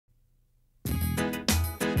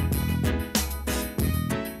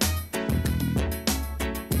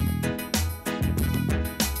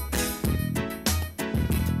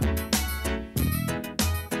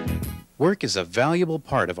Work is a valuable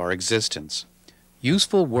part of our existence.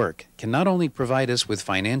 Useful work can not only provide us with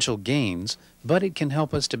financial gains, but it can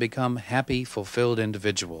help us to become happy, fulfilled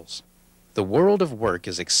individuals. The world of work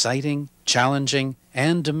is exciting, challenging,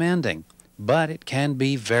 and demanding, but it can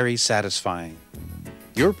be very satisfying.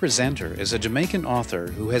 Your presenter is a Jamaican author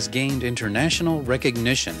who has gained international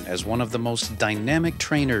recognition as one of the most dynamic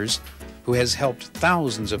trainers who has helped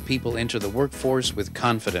thousands of people enter the workforce with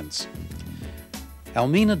confidence.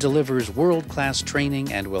 Almina delivers world-class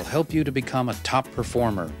training and will help you to become a top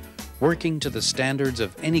performer, working to the standards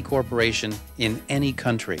of any corporation in any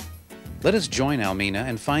country. Let us join Almina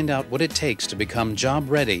and find out what it takes to become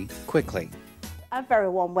job-ready quickly. A very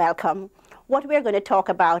warm welcome. What we're going to talk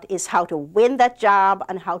about is how to win that job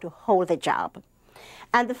and how to hold the job.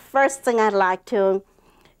 And the first thing I'd like to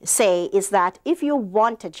say is that if you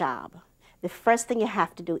want a job, the first thing you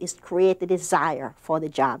have to do is create the desire for the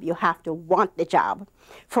job. You have to want the job.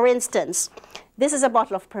 For instance, this is a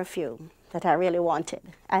bottle of perfume that I really wanted.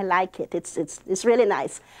 I like it. It's really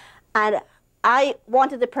nice. And I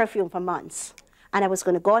wanted the perfume for months. And I was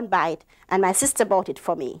going to go and buy it. And my sister bought it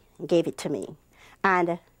for me and gave it to me.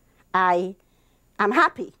 And I'm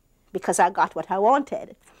happy because I got what I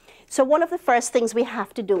wanted. So one of the first things we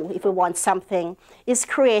have to do if we want something is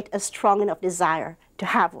create a strong enough desire to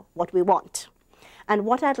have what we want. And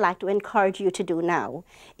what I'd like to encourage you to do now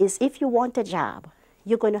is if you want a job,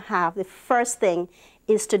 you're going to have the first thing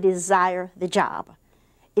is to desire the job,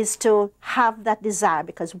 is to have that desire,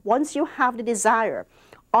 because once you have the desire,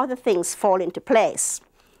 other things fall into place.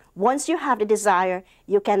 Once you have the desire,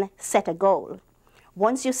 you can set a goal.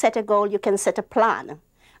 Once you set a goal, you can set a plan.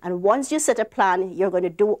 And once you set a plan, you're going to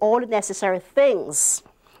do all the necessary things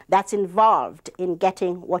that's involved in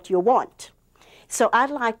getting what you want. So I'd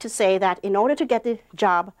like to say that in order to get the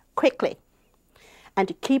job quickly and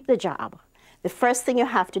to keep the job, the first thing you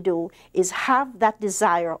have to do is have that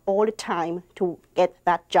desire all the time to get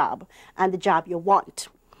that job and the job you want.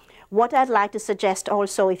 What I'd like to suggest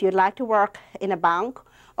also, if you'd like to work in a bank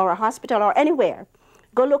or a hospital or anywhere,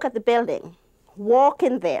 go look at the building, walk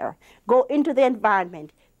in there, go into the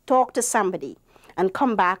environment, talk to somebody, and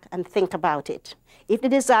come back and think about it. If the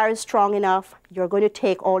desire is strong enough, you're going to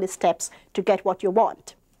take all the steps to get what you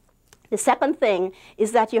want. The second thing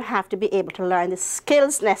is that you have to be able to learn the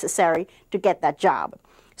skills necessary to get that job.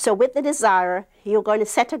 So with the desire, you're going to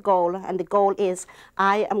set a goal, and the goal is,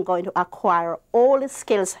 I am going to acquire all the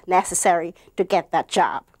skills necessary to get that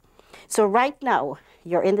job. So right now,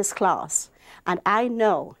 you're in this class, and I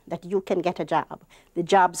know that you can get a job. The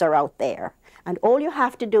jobs are out there. And all you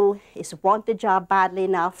have to do is want the job badly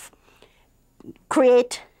enough,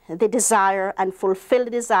 create the desire and fulfill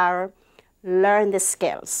the desire, learn the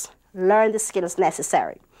skills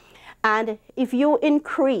necessary. And if you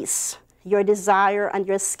increase your desire and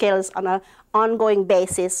your skills on an ongoing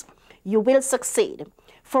basis, you will succeed.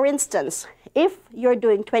 For instance, if you're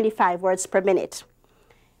doing 25 words per minute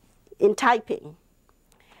in typing,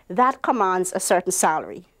 that commands a certain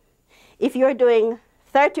salary. If you're doing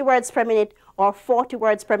 30 words per minute or 40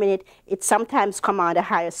 words per minute, it sometimes commands a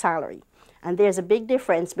higher salary. And there's a big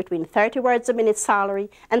difference between 30 words a minute salary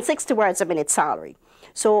and 60 words a minute salary.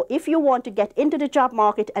 So if you want to get into the job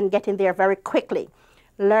market and get in there very quickly,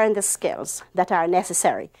 learn the skills that are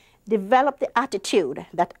necessary. Develop the attitude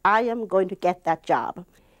that I am going to get that job.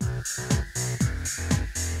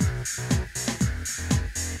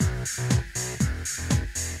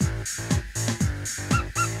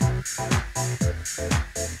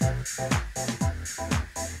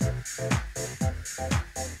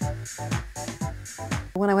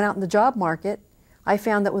 When I went out in the job market, I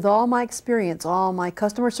found that with all my experience, all my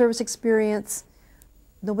customer service experience,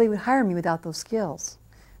 nobody would hire me without those skills.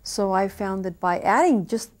 So I found that by adding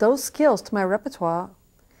just those skills to my repertoire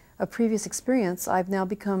of previous experience, I've now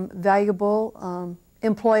become valuable,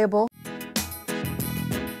 employable.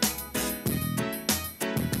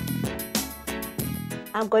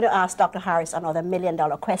 I'm going to ask Dr. Harris another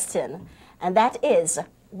million-dollar question, and that is,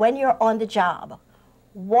 when you're on the job,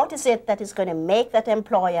 what is it that is going to make that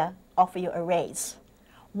employer offer you a raise?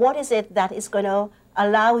 What is it that is going to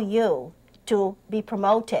allow you to be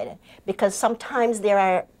promoted? Because sometimes there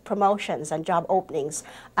are promotions and job openings,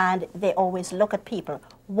 and they always look at people.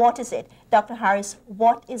 What is it? Dr. Harris,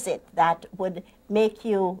 what is it that would make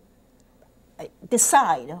you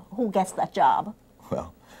decide who gets that job?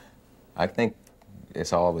 Well, I think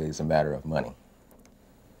it's always a matter of money.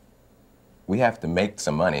 We have to make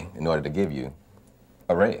some money in order to give you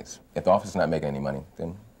a raise. If the office is not making any money,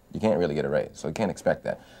 then you can't really get a raise, so you can't expect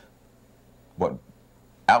that. But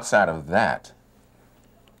outside of that,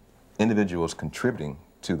 individuals contributing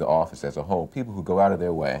to the office as a whole, people who go out of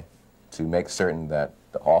their way to make certain that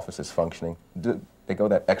the office is functioning, they go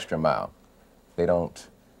that extra mile. They don't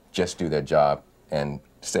just do their job and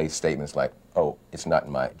say statements like, oh, it's not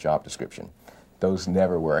in my job description. Those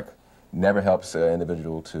never work, never helps an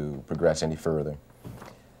individual to progress any further.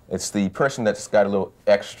 It's the person that's got a little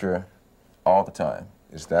extra all the time.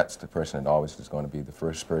 That's the person that always is going to be the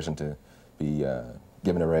first person to be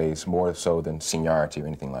given a raise, more so than seniority or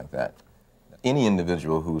anything like that. Any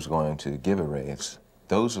individual who's going to give a raise,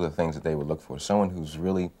 those are the things that they would look for. Someone who's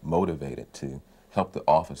really motivated to help the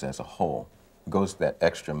office as a whole, who goes that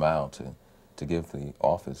extra mile to give the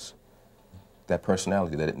office that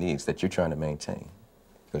personality that it needs, that you're trying to maintain.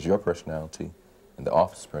 Because your personality and the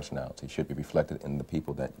office's personality should be reflected in the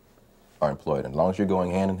people that are employed. And as long as you're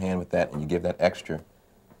going hand in hand with that and you give that extra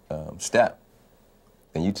step,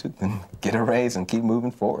 then you too can get a raise and keep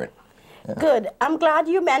moving forward. Yeah. Good. I'm glad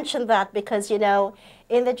you mentioned that because, you know,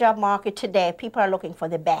 in the job market today, people are looking for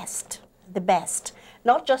the best,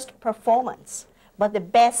 not just performance, but the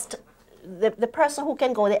best, the person who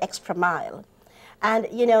can go the extra mile. And,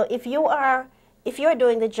 you know, if you're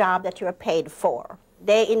doing the job that you're paid for,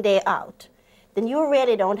 day in, day out, then you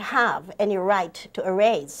really don't have any right to a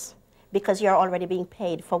raise because you're already being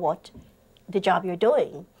paid for the job you're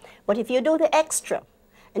doing. But if you do the extra,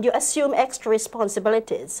 and you assume extra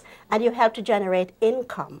responsibilities, and you help to generate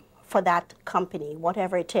income for that company,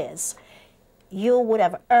 whatever it is, you would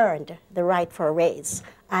have earned the right for a raise.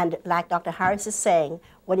 And like Dr. Harris is saying,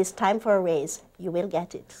 when it's time for a raise, you will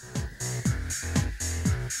get it.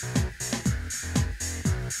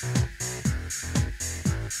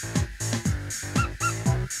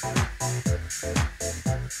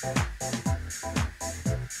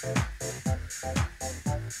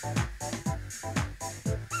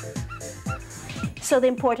 So the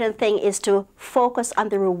important thing is to focus on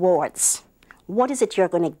the rewards. What is it you're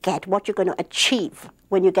going to get, what you're going to achieve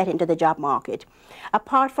when you get into the job market?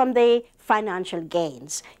 Apart from the financial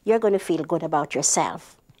gains, you're going to feel good about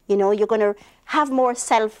yourself. You know, you're going to have more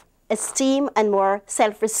self-esteem and more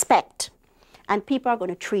self-respect. And people are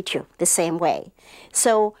going to treat you the same way.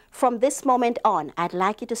 So from this moment on, I'd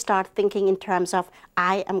like you to start thinking in terms of,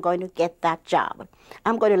 I am going to get that job.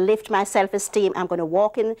 I'm going to lift my self-esteem. I'm going to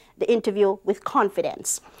walk in the interview with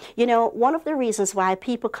confidence. You know, one of the reasons why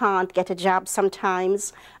people can't get a job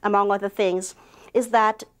sometimes, among other things, is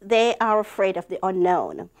that they are afraid of the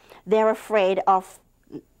unknown. They're afraid of,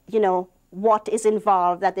 you know, what is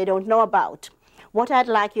involved that they don't know about. What I'd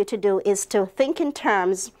like you to do is to think in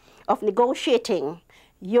terms of negotiating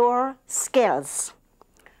your skills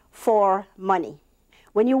for money.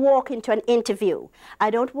 When you walk into an interview, I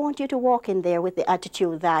don't want you to walk in there with the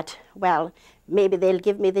attitude that, well, maybe they'll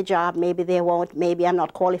give me the job, maybe they won't, maybe I'm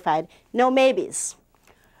not qualified. No maybes.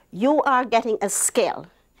 You are getting a skill.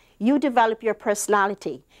 You develop your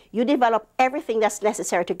personality. You develop everything that's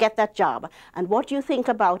necessary to get that job. And what you think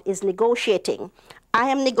about is negotiating. I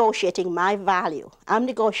am negotiating my value. I'm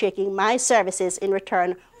negotiating my services in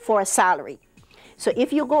return for a salary. So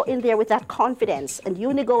if you go in there with that confidence and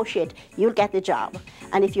you negotiate, you'll get the job.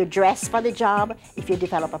 And if you dress for the job, if you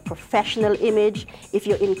develop a professional image, if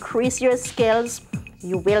you increase your skills,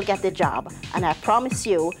 you will get the job. And I promise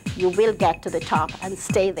you, you will get to the top and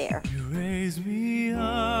stay there. You raise me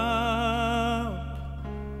up.